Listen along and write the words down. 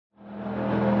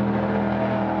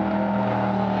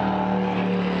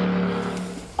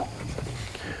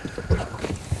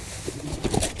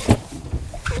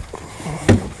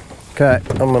Okay,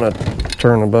 I'm gonna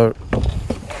turn the boat.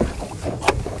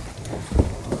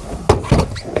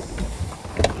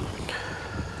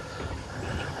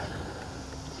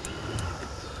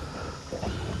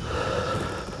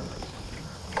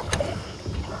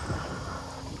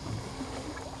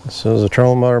 As soon as the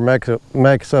trolling motor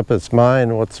makes up its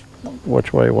mind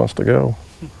which way it wants to go.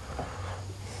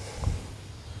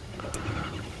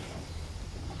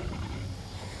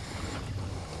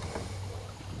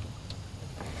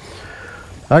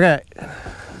 Okay,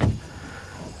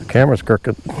 the camera's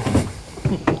crooked.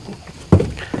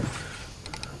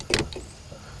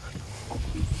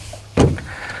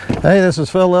 Hey, this is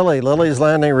Phil Lilley, Lilleys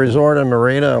Landing Resort and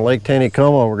Marina on Lake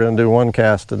Taneycomo. We're going to do one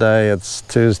cast today. It's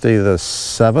Tuesday the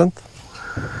 7th,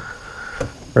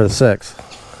 or the 6th?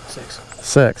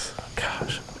 6th.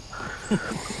 Gosh.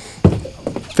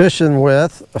 Fishing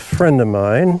with a friend of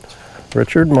mine,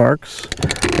 Richard Marks.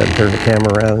 Got to turn the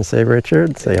camera around and say,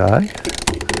 Richard, say hi.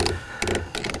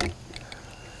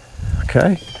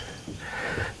 Okay.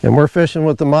 And we're fishing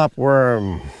with the mop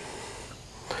worm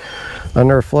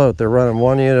under a float. They're running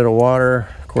 1 unit of water.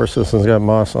 Of course, this one's got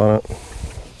moss on it.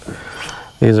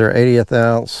 These are 80th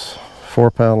ounce,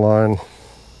 4-pound line.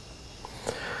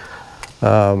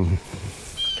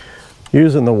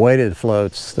 Using the weighted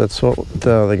floats. That's what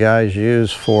the guys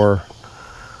use for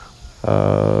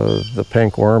the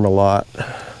pink worm a lot.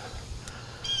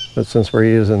 But since we're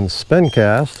using spin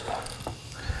cast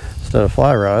instead of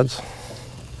fly rods,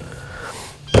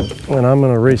 and I'm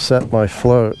going to reset my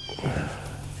float.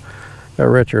 Got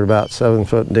Richard about 7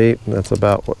 foot deep, and that's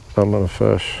about what I'm going to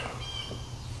fish.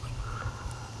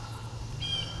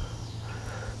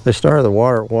 They started the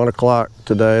water at 1 o'clock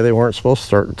today. They weren't supposed to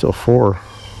start until 4.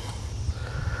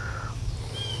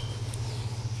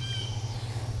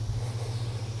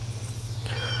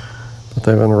 But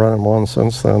they've been running one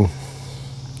since then.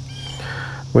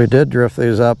 We did drift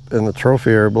these up in the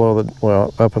trophy area below the,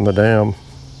 well, up in the dam.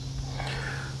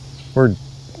 We're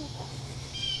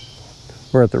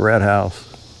at the red house.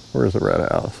 Where's the red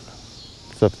house?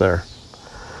 It's up there.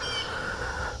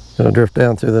 Gonna drift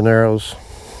down through the narrows.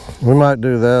 We might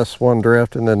do this, one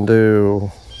drift, and then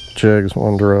do jigs,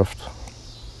 one drift.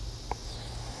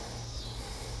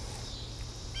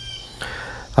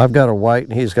 I've got a white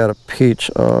and he's got a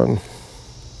peach on.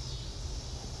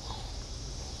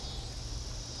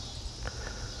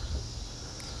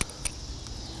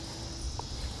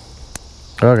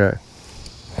 Okay.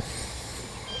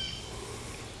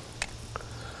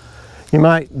 You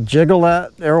might jiggle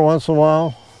that every once in a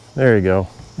while. There you go.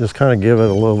 Just kind of give it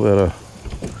a little bit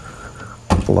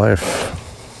of life.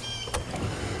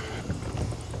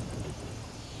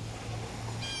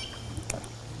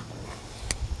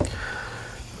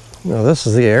 Now this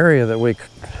is the area that we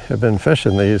have been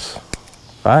fishing these.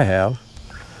 I have.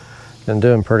 Been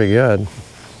doing pretty good.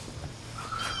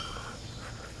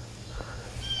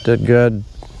 Did good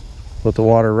with the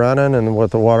water running and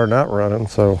with the water not running,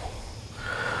 so.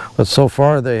 But so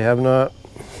far they have not,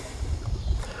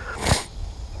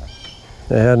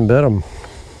 they hadn't bit them.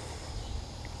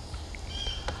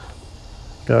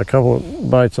 Got a couple of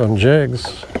bites on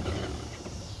jigs.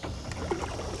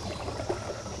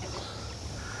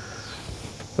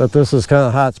 But this is kind of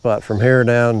a hot spot. From here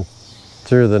down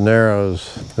through the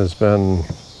narrows has been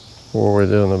where we're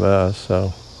doing the best,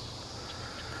 so.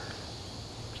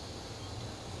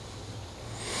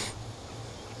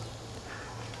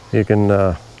 You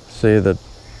can see the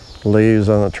leaves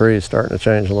on the trees starting to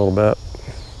change a little bit.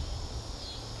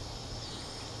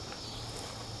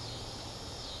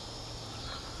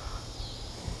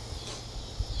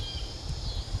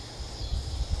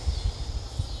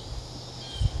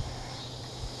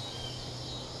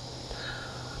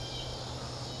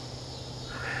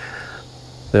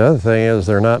 The other thing is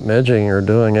they're not midging or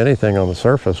doing anything on the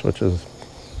surface, which is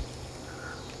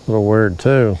a little weird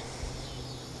too.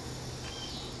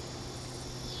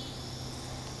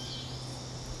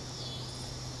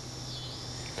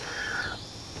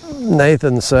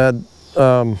 Nathan said,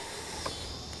 the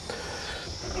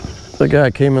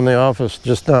guy came in the office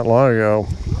just not long ago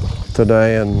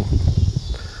today and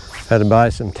had to buy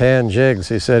some tan jigs.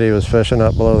 He said he was fishing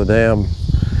up below the dam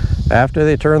after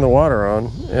they turned the water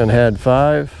on and had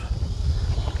 5,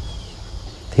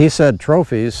 he said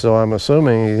trophies, so I'm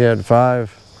assuming he had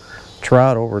 5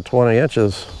 trout over 20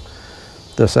 inches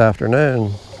this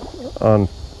afternoon on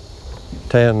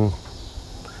tan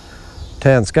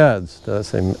scuds. Did I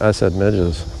say, I said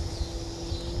midges.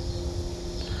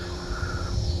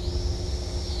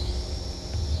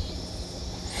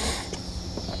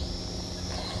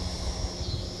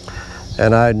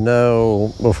 And I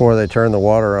know before they turn the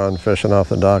water on, fishing off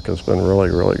the dock has been really,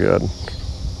 really good.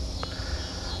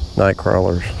 night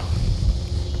crawlers.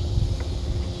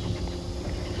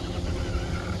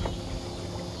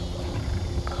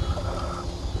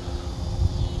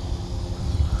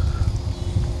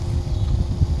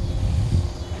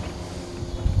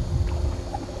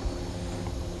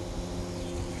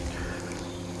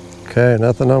 Okay,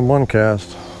 nothing on one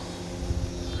cast.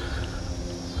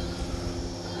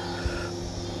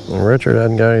 And Richard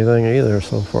hadn't got anything either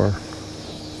so far.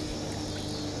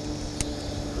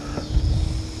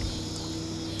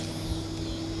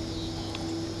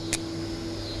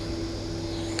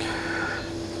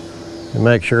 And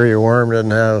make sure your worm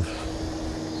doesn't have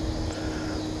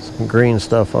some green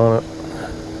stuff on it.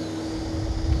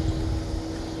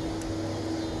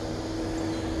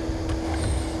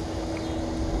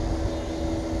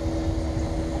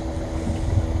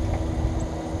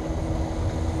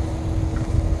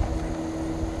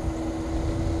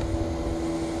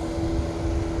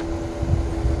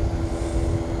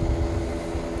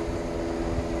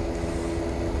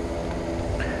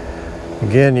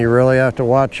 Again, you really have to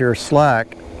watch your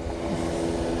slack.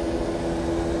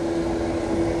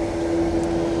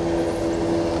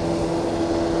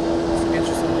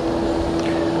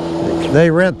 They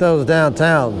rent those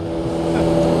downtown.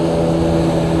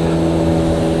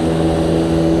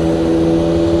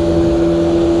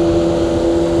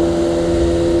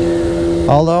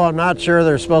 Although I'm not sure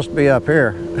they're supposed to be up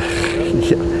here.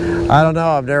 I don't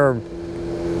know,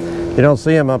 you don't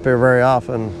see them up here very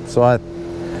often, so I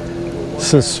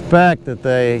suspect that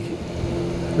they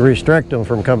restrict them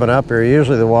from coming up here.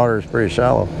 Usually the water is pretty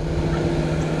shallow.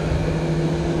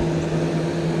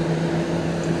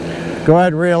 Go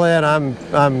ahead and reel in.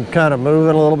 I'm kind of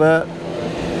moving a little bit.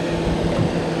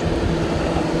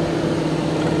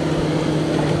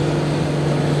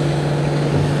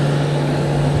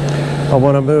 I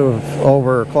want to move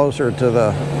over closer to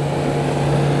the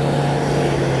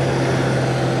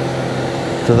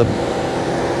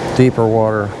deeper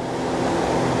water.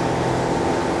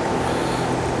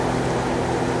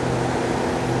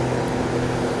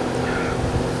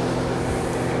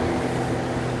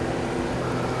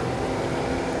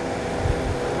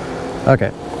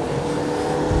 Okay.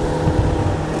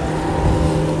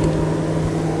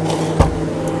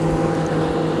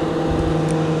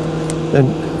 And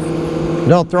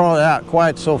don't throw it out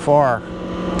quite so far.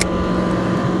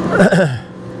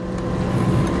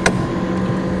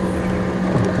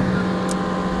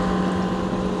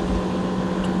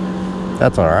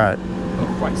 That's all right.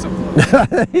 Oh, quite so far.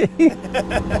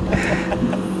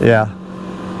 Yeah.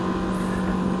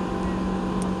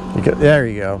 There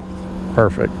you go.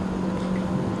 Perfect.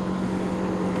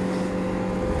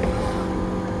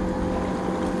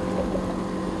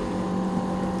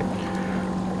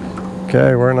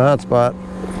 Okay, we're in the hot spot.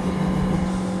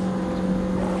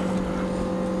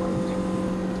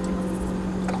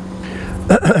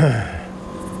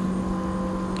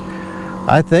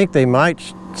 I think they might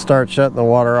start shutting the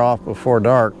water off before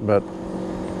dark, but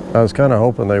I was kind of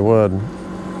hoping they would.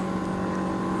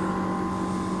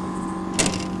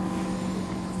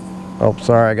 Oh,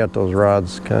 sorry, I got those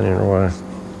rods kind of in the way.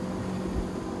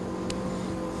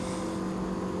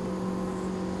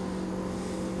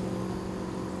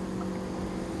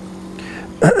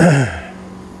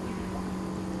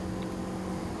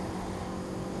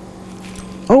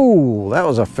 Oh, that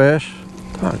was a fish.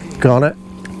 Doggone it.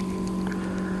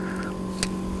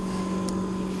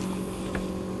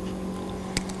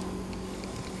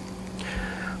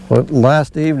 Well,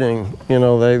 last evening, you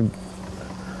know, they're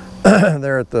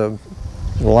at the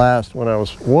last when I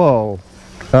was, whoa.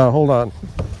 Hold on.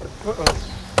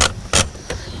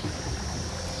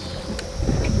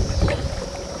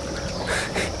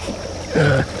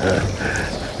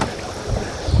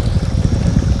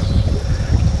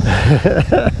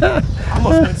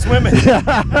 Almost went swimming.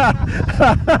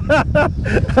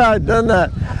 I've done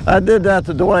that. I did that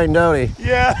to Dwayne Doty.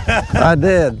 Yeah. I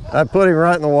did. I put him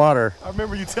right in the water. I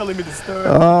remember you telling me the story.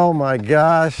 Oh my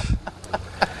gosh.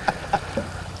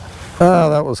 Oh,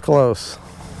 that was close.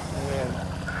 Man.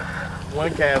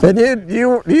 One cast. And you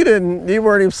weren't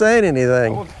even saying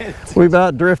anything. We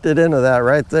about drifted into that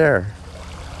right there.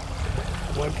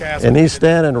 One cast. And he's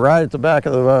standing right at the back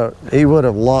of the boat. He would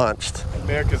have launched.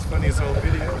 America's Funniest Home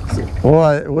Videos.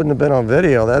 Well, it wouldn't have been on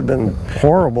video. That'd been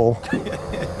horrible.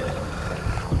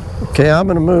 Okay, I'm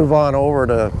going to move on over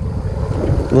to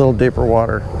a little deeper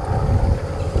water.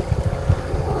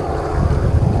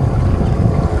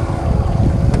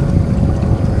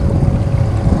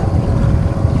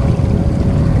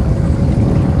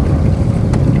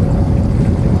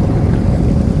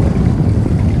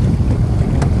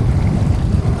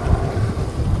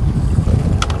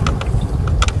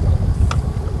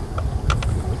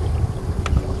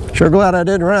 Sure glad I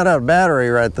didn't run out of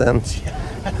battery right then.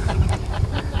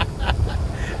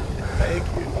 Thank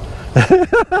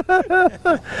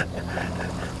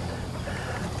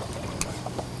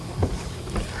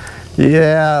you.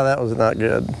 Yeah, that was not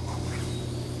good.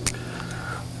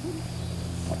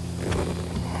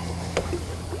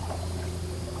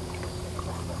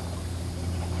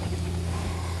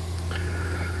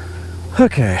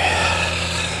 Okay.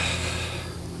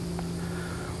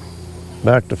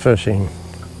 Back to fishing.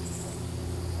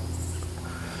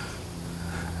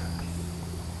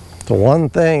 The one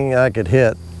thing I could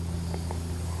hit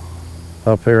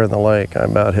up here in the lake, I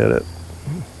about hit it.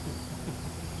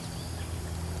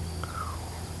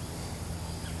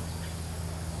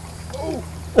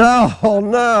 Oh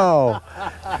no!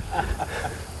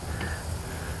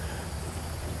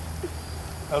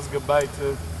 That was a good bite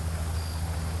too.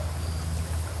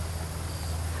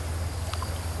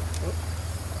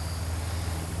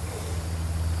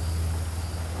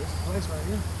 There's a place right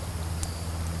here.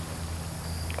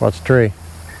 Watch the tree.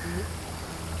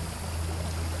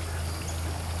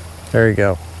 There you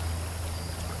go.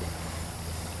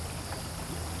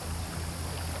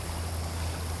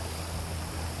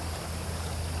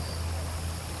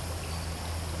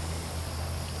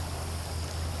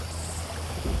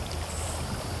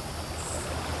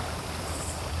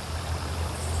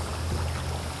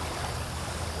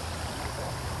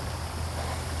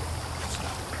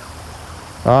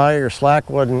 Oh, your slack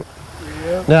wouldn't.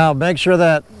 Yeah. Now make sure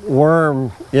that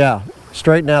worm, yeah,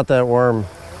 straighten out that worm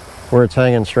where it's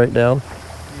hanging straight down.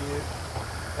 Yeah.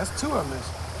 That's two I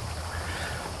missed.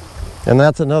 And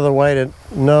that's another way to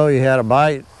know you had a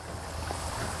bite.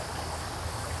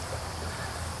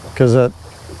 Because that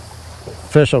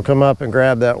fish will come up and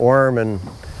grab that worm and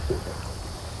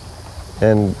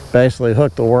basically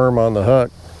hook the worm on the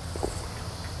hook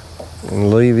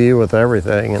and leave you with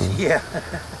everything. And Yeah.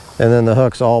 and then the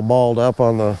hook's all balled up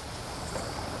on the,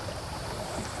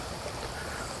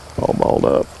 all balled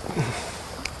up.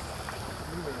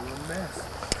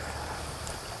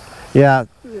 Yeah,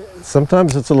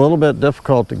 sometimes it's a little bit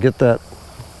difficult to get that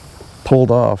pulled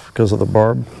off because of the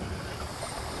barb.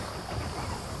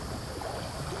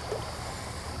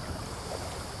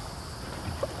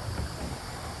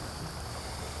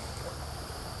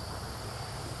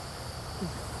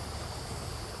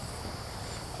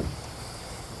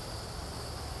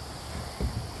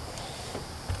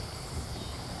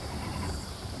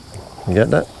 You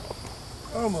getting that?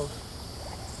 Almost.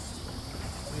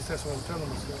 At least that's what I'm telling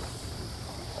myself.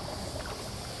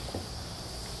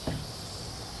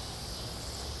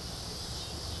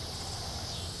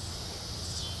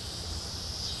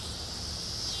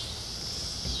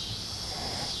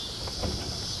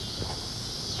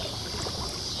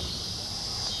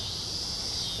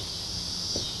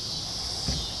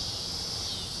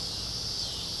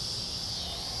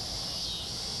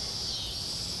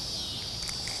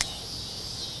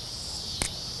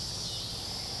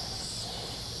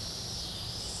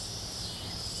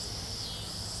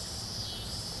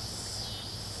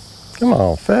 Come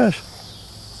on, fish.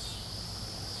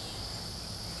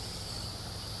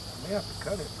 I may have to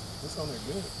cut it. This on there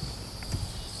good.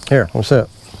 Here, what's it?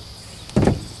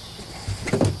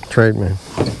 Trade me.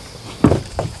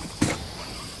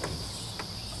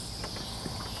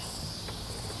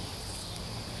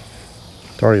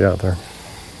 It's already out there.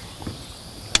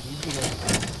 You get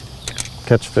a,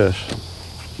 Catch fish.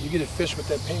 you get a fish with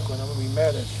that pink one, I'm gonna be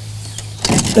mad at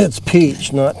you. It's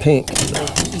peach, not pink.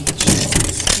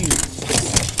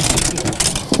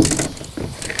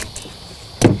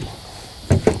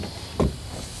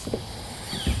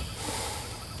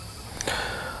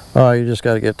 Oh, you just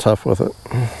got to get tough with it.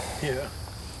 Yeah.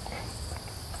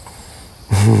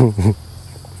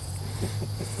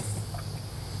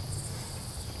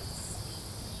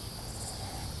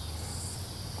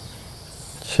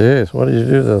 Jeez, what did you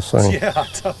do to this thing? Yeah, I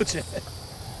told you.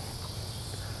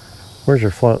 Where's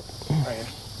your float? Right here.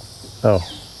 Oh.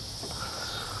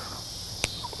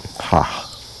 Ha.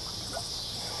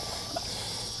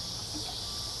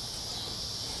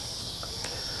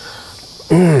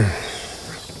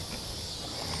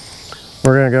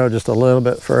 We're going to go just a little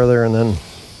bit further and then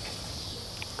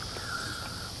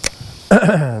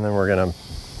and then we're going to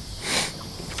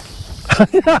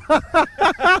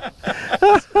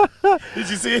Did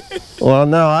you see it? Well,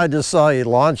 no, I just saw you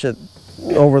launch it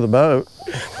over the boat.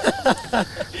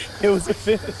 It was a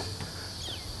fish.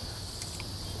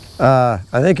 I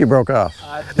think you broke off.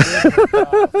 I did.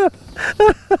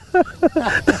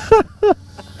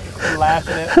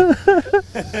 Laughing at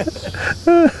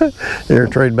it. Here,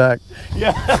 trade back.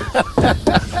 Yeah.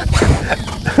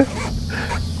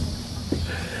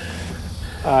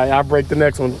 All right, I'll break the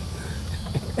next one.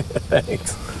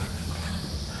 Thanks.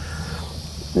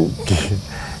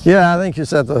 Yeah, I think you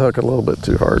set the hook a little bit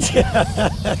too hard. One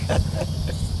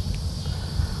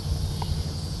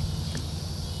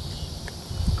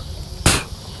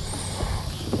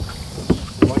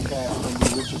cast can be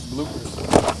Richard's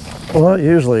bloopers. Well, it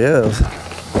usually is.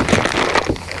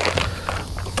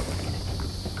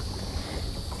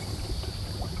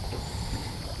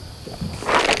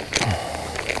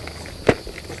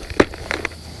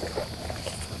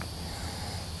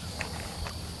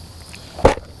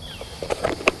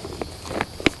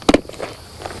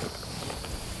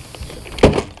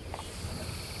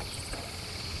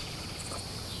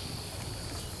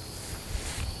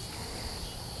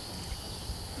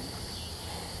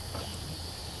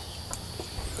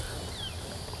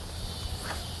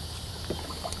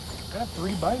 Got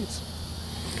 3 bites.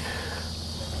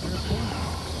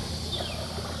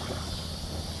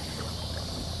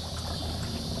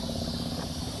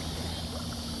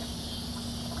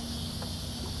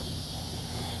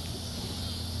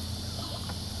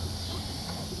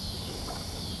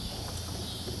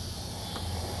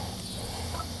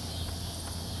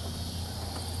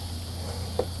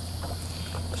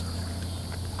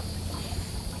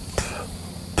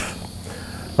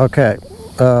 Okay.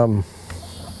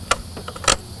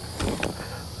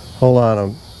 Hold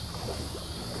on.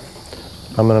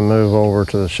 I'm going to move over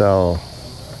to the shallow.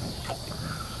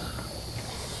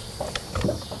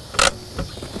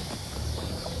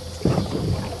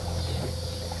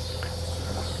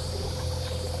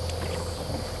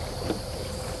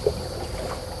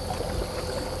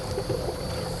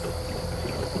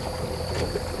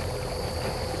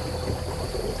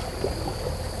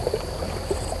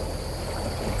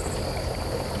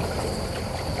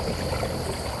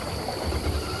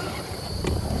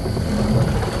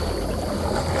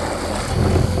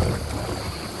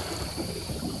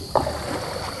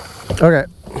 Okay.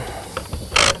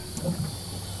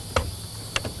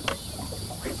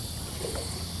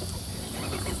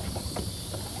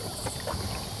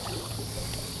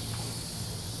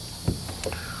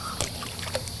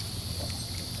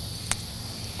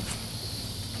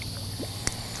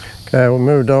 Okay, we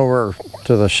moved over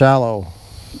to the shallow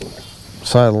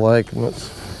side of the lake, and it's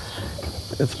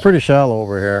pretty shallow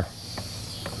over here.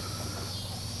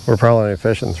 We're probably only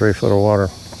fishing 3 foot of water.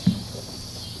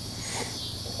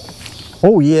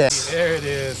 Oh yes! There it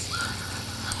is.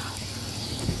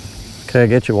 Okay,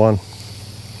 get you one.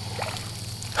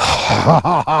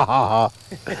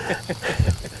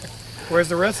 Where's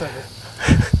the rest of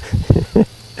it?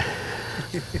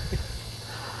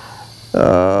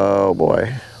 Oh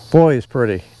boy. Boy, he's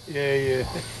pretty. Yeah.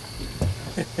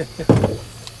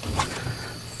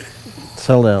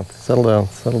 Settle down, settle down,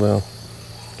 settle down.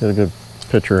 Get a good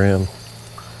picture of him.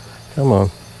 Come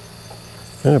on.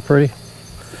 Isn't it pretty?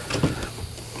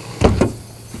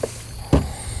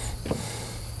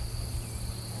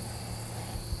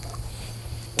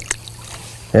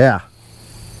 Yeah.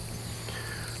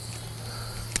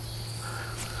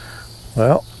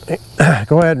 Well,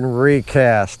 go ahead and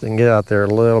recast and get out there a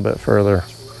little bit further.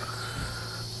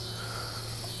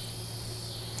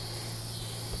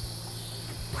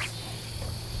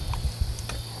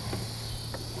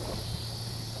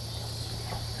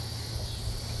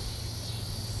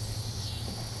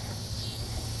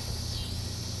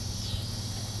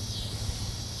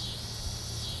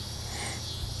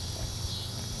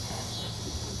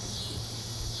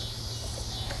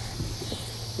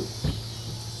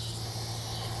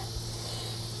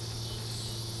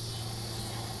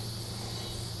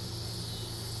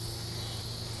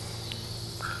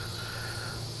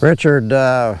 Richard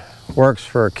works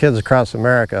for Kids Across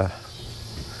America,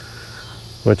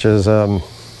 which is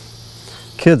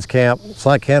kids camp. It's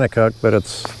like Kennecook, but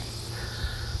it's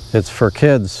for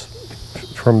kids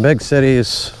from big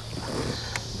cities,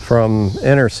 from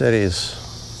inner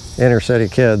cities, inner city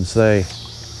kids. They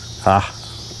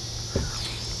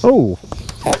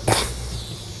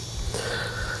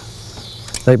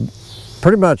they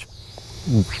pretty much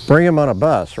bring them on a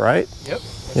bus, right? Yep.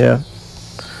 Yeah.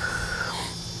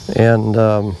 And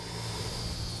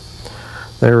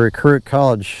they recruit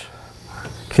college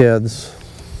kids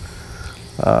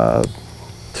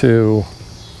to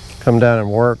come down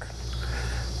and work.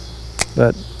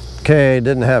 But KA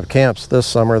didn't have camps this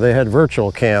summer. They had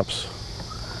virtual camps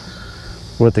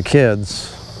with the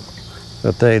kids,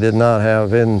 but they did not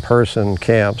have in-person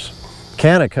camps.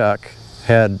 Kennecook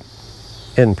had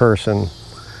in-person.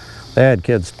 They had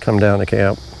kids come down to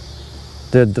camp.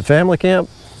 Did the family camp?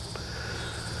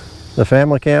 The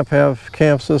family camp have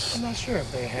camps this? I'm not sure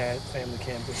if they had family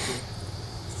camp this year.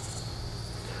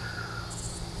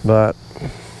 But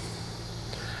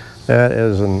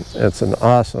it's an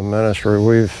awesome ministry.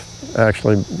 We've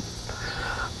actually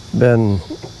been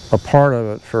a part of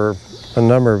it for a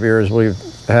number of years. We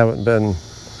haven't been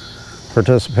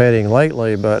participating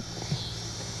lately, but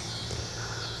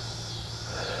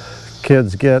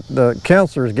the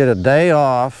counselors get a day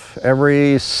off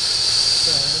every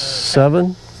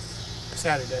Saturday.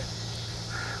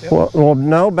 Yep. Well,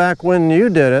 no, back when you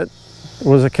did it,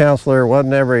 was a counselor, it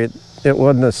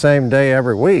wasn't the same day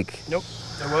every week. Nope,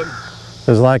 it wasn't. It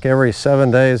was like every 7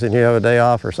 days and you have a day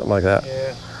off or something like that.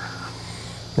 Yeah.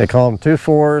 They call them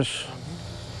 2-4s.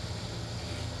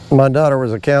 My daughter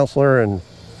was a counselor and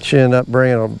she ended up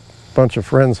bringing a bunch of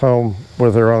friends home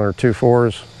with her on her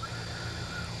 2-4s.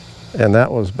 And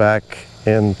that was back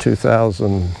in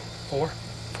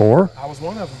 2004. I was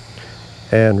one of them.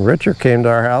 And Richard came to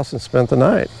our house and spent the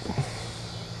night.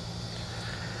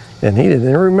 And he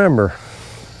didn't remember.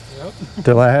 Yep.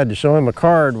 Until I had to show him a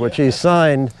card, which he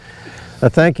signed, a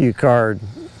thank you card.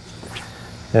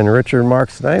 And Richard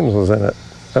Mark's name was in it.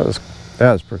 That was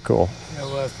pretty cool. It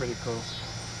was pretty cool.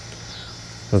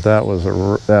 But that was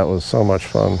so much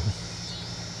fun.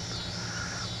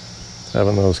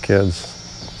 Having those kids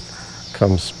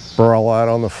come sprawl out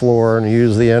on the floor and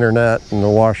use the internet and the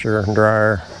washer and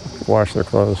dryer, wash their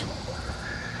clothes.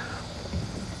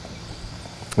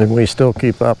 And we still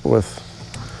keep up with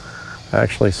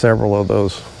actually several of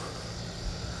those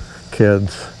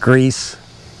kids. Grease.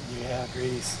 Yeah,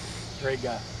 Grease. Great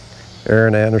guy.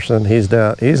 Aaron Anderson, he's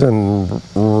in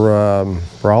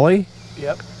Raleigh?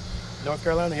 Yep. North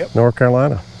Carolina, yep. North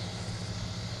Carolina.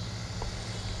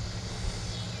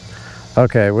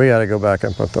 Okay, we got to go back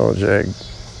and put the jig.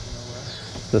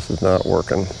 This is not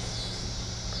working.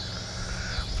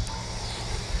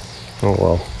 Oh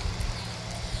well.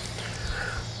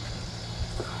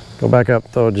 Go back up,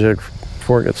 throw a jig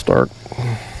before it gets dark.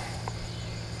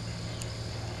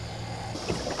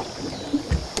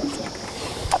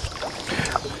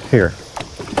 Here,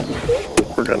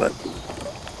 we're gonna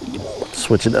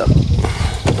switch it up.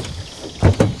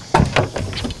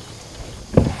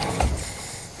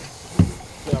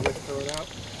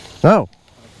 No.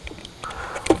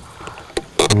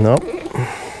 Nope.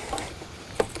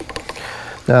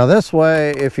 Now this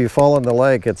way, if you fall in the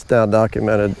lake, it's now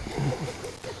documented.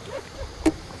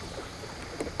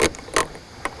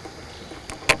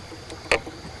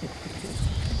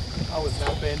 I was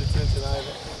not paying attention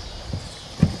either.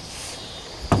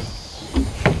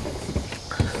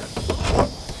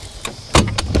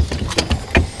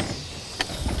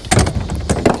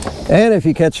 And if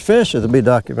you catch fish, it'll be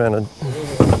documented.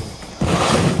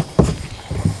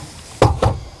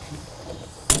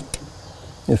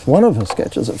 If one of us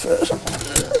catches a fish.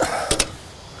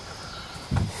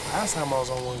 Last time I was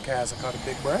on one cast, I caught a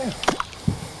big brown.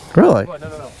 Really? Oh,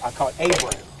 no. I caught a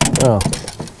brown. Oh.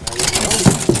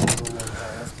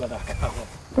 But I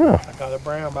Oh. caught a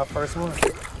brown my first one.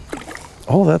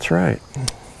 Oh, that's right. I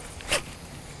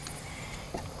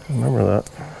remember that.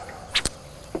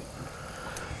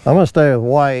 I'm gonna stay with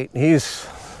white.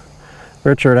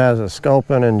 Richard has a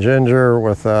sculpin and ginger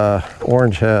with a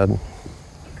orange head.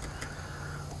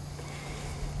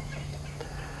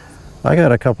 I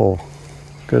got a couple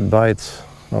good bites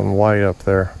on white up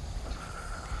there.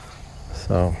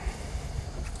 So.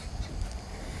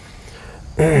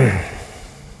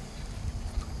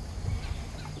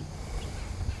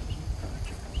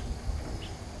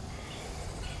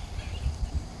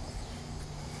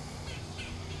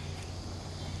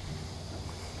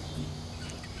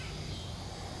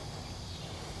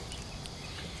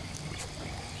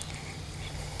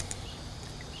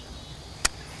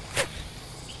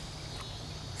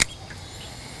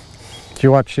 Did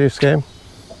you watch Chiefs game?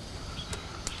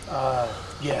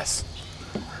 Yes.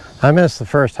 I missed the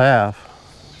first half.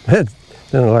 It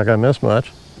didn't look like I missed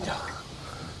much. It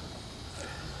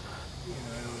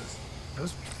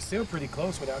was still pretty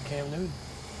close without Cam Newton.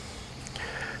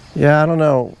 Yeah, I don't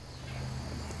know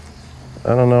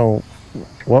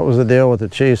what was the deal with the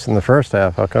Chiefs in the first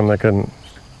half. How come they couldn't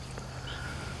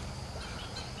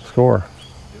score?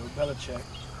 It was Belichick.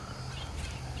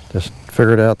 Just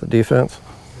figured out the defense.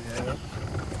 Yeah.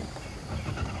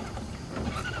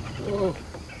 Oh.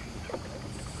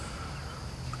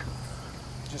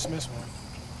 Just missed one.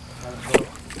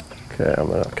 Okay, I'm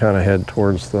gonna kind of head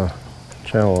towards the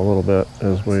channel a little bit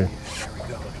as we. There we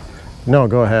go. No,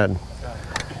 go ahead.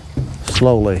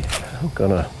 Slowly. I'm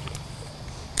gonna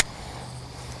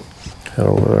head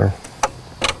over there.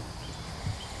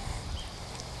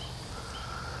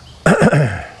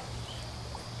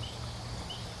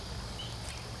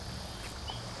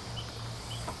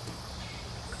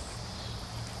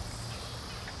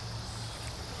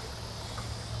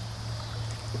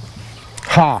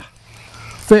 Ha!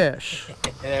 Fish.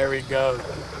 There we go.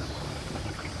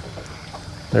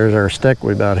 There's our stick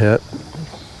we about hit.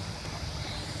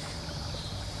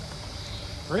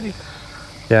 Pretty.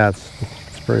 Yeah, it's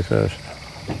a pretty fish.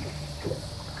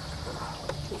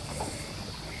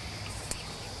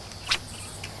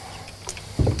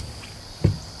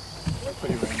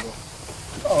 Pretty rainbow.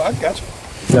 Oh, I got you.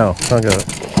 No, I'll get it.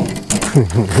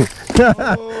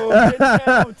 Oh, it didn't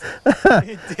count.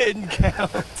 It didn't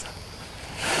count.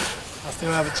 I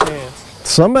still have a chance.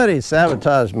 Somebody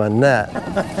sabotaged my net.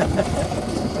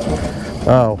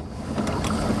 Oh.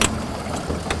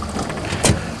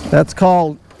 That's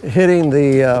called hitting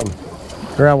the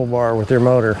gravel bar with your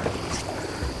motor.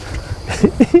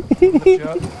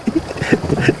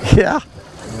 Yeah.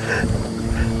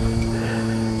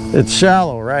 It's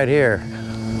shallow right here.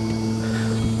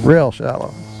 Real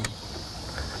shallow.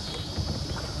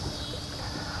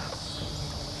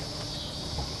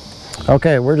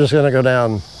 Okay, we're just gonna go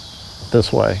down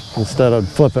this way instead of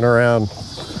flipping around.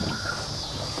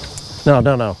 No,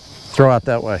 no, no. Throw out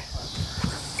that way.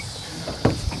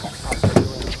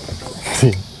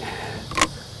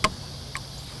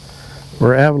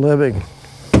 We're ad-libbing.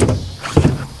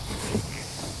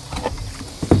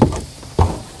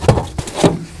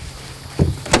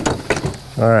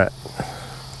 All right.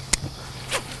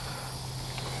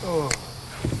 Oh,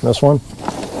 This one?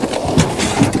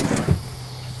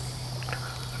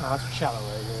 that's shallow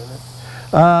right here, isn't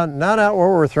it? Not out where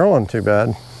we're throwing too bad.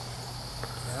 Yeah,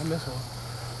 I missed one.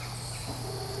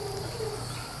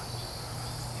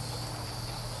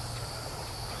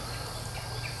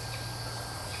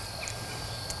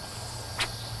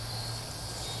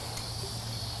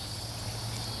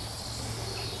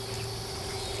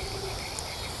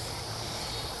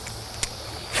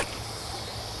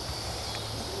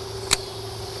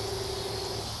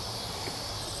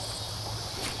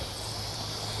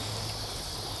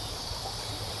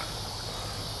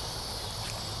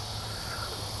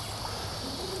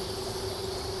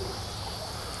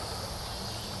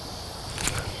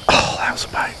 That was a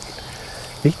bite.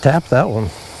 He tapped that one.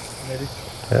 Maybe.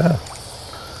 Yeah.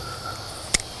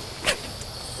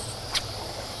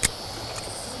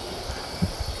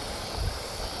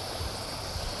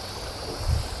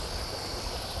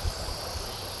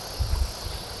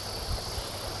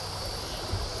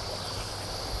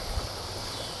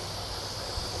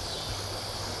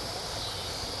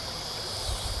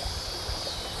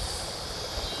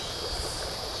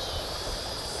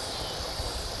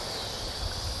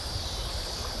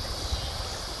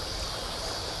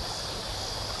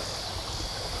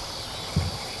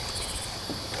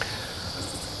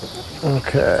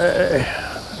 Okay,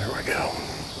 there we go.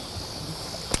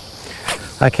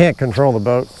 I can't control the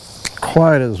boat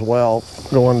quite as well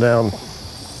going down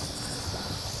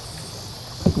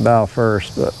bow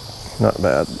first, but not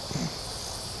bad.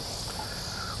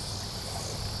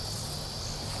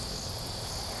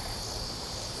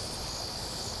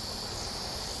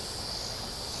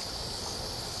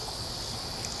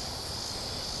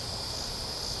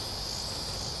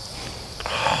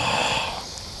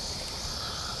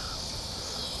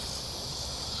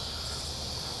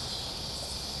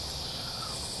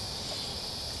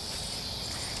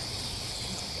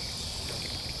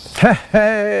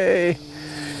 Hey,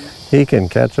 he can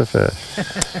catch a fish.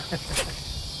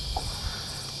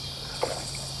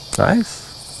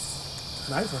 Nice.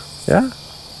 Nice one. Yeah.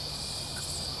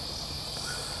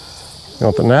 You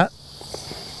want the net?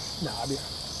 Nah, I'll be.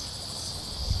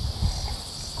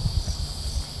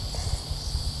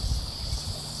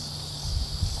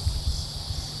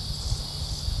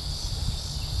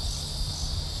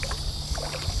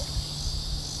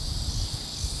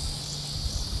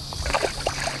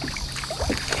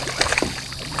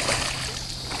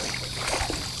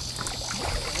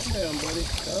 Calm down, buddy.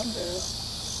 Calm down.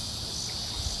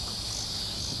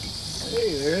 Hey,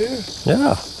 there it is.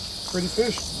 Yeah. Pretty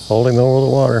fish. Holding over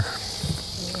the water.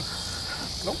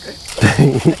 Okay.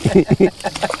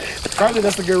 Probably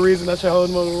that's a good reason that you're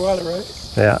holding over the water, right?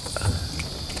 Yeah.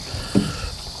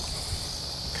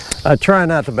 I try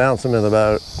not to bounce them in the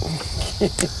boat.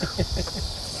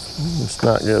 It's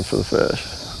not good for the fish.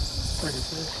 Pretty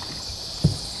fish.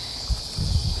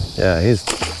 Yeah,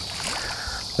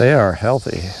 they are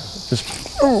healthy. Just,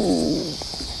 I'm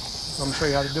gonna show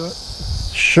you how to do it.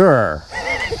 sure.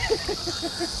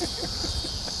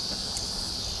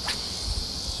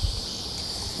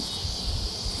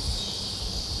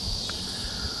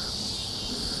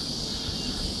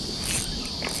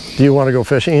 Do you want to go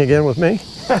fishing again with me?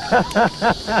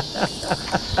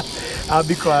 I'll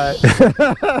be quiet.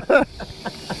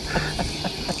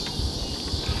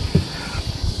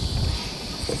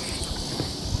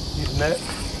 net?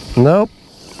 Nope.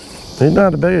 He's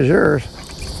not as big as yours.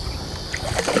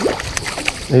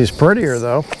 He's prettier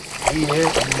though. He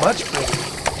is much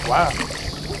prettier. Wow.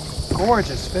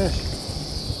 Gorgeous fish.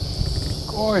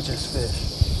 Gorgeous fish.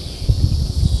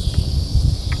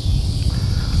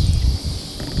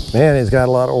 Man, he's got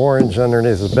a lot of orange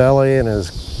underneath his belly and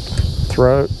his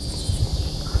throat.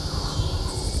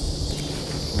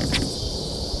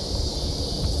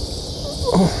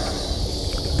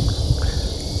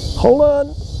 Hold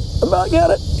on, about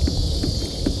got it.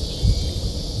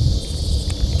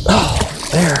 Oh,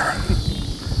 there.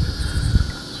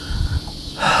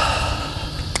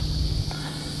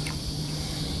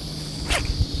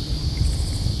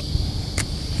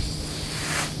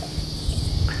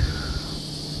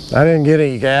 I didn't get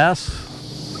any gas,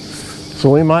 so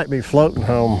we might be floating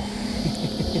home.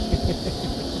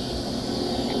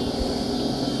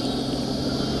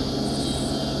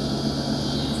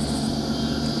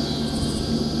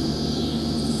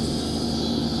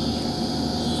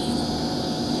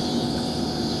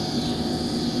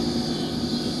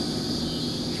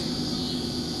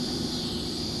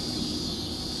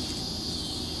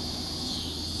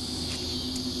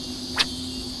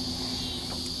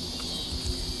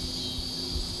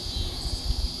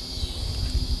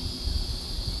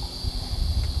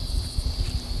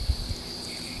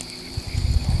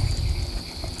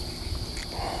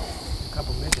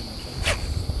 Couple midget, I think.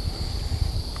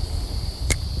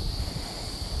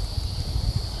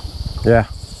 Yeah.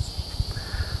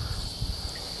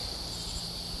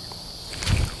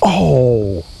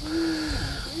 Oh.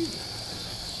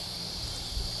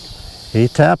 He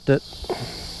tapped it.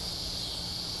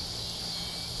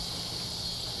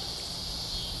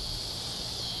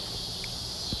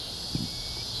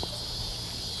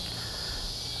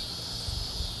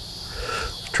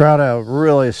 Trout have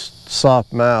really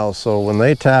soft mouths, so when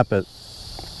they tap it,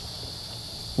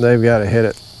 they've got to hit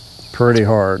it pretty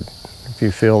hard. If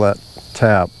you feel that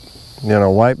tap, you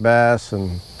know, white bass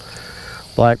and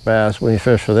black bass, when you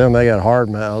fish for them, they got hard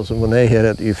mouths, and when they hit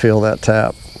it, you feel that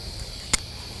tap.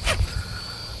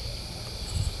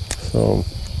 So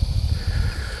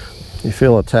you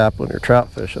feel a tap when you're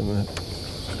trout fishing,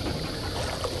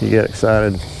 you get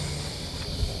excited.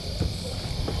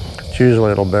 It's usually a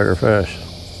little bigger fish.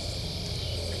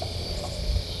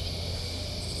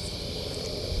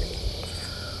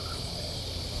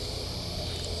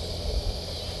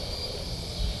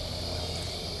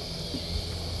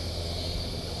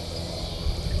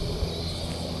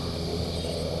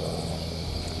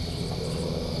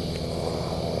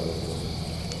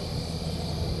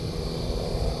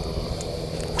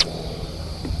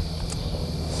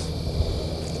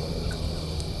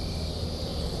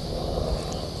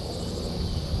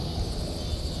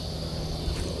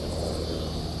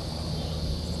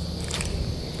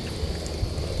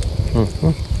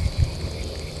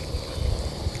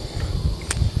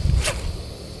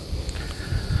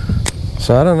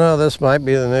 So I don't know, this might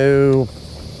be the new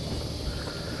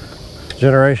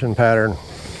generation pattern.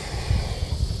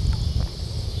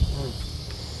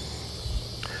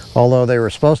 Although they were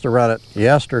supposed to run it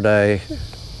yesterday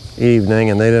evening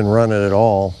and they didn't run it at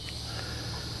all.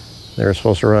 They were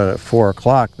supposed to run it at 4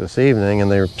 o'clock this evening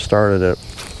and they started at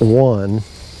 1.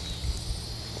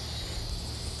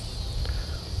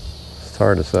 It's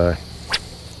hard to say.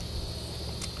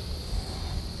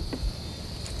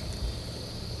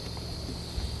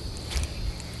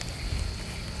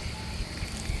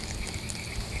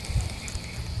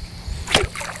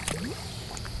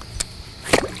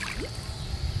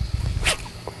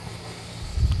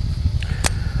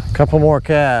 Couple more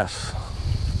casts.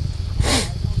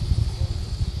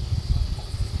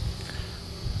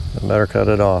 I better cut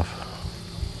it off.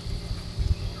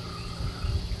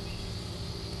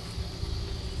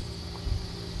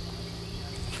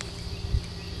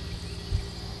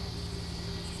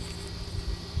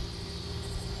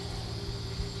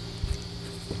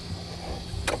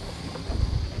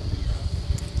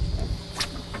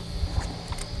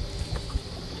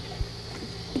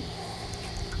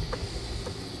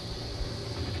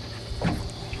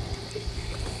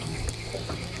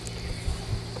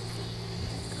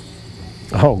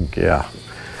 Oh yeah,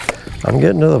 I'm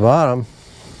getting to the bottom.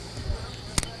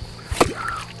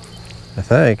 I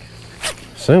think.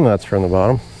 Assume that's from the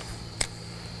bottom.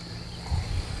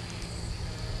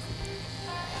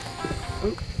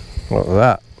 What was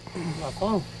that? My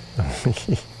phone.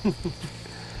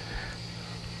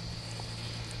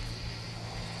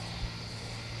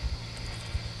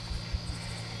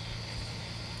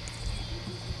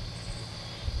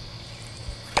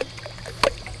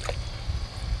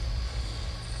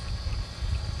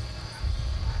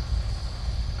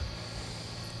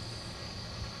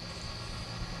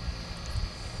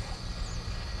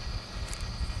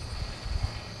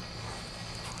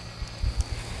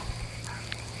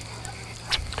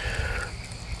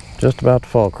 Just about to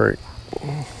Fall Creek.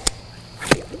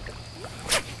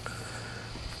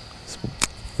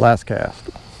 Last cast.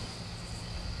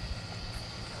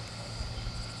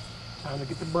 Time to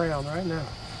get the brown right now.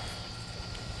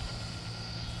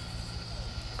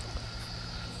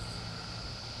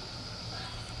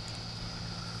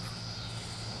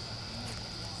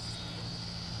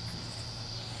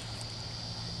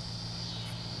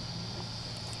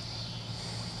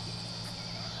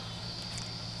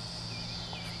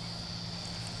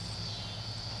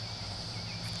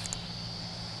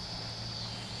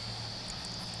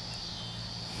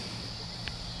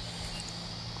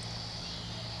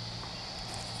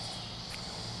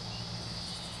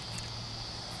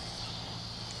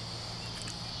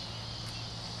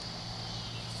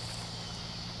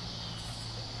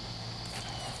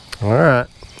 All right,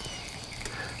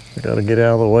 we got to get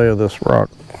out of the way of this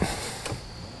rock.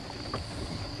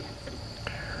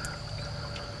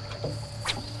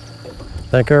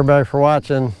 Thank everybody for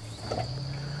watching.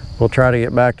 We'll try to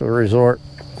get back to the resort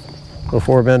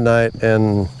before midnight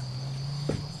and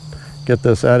get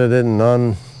this edited and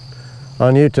on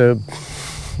YouTube.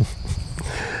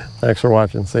 Thanks for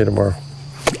watching. See you tomorrow.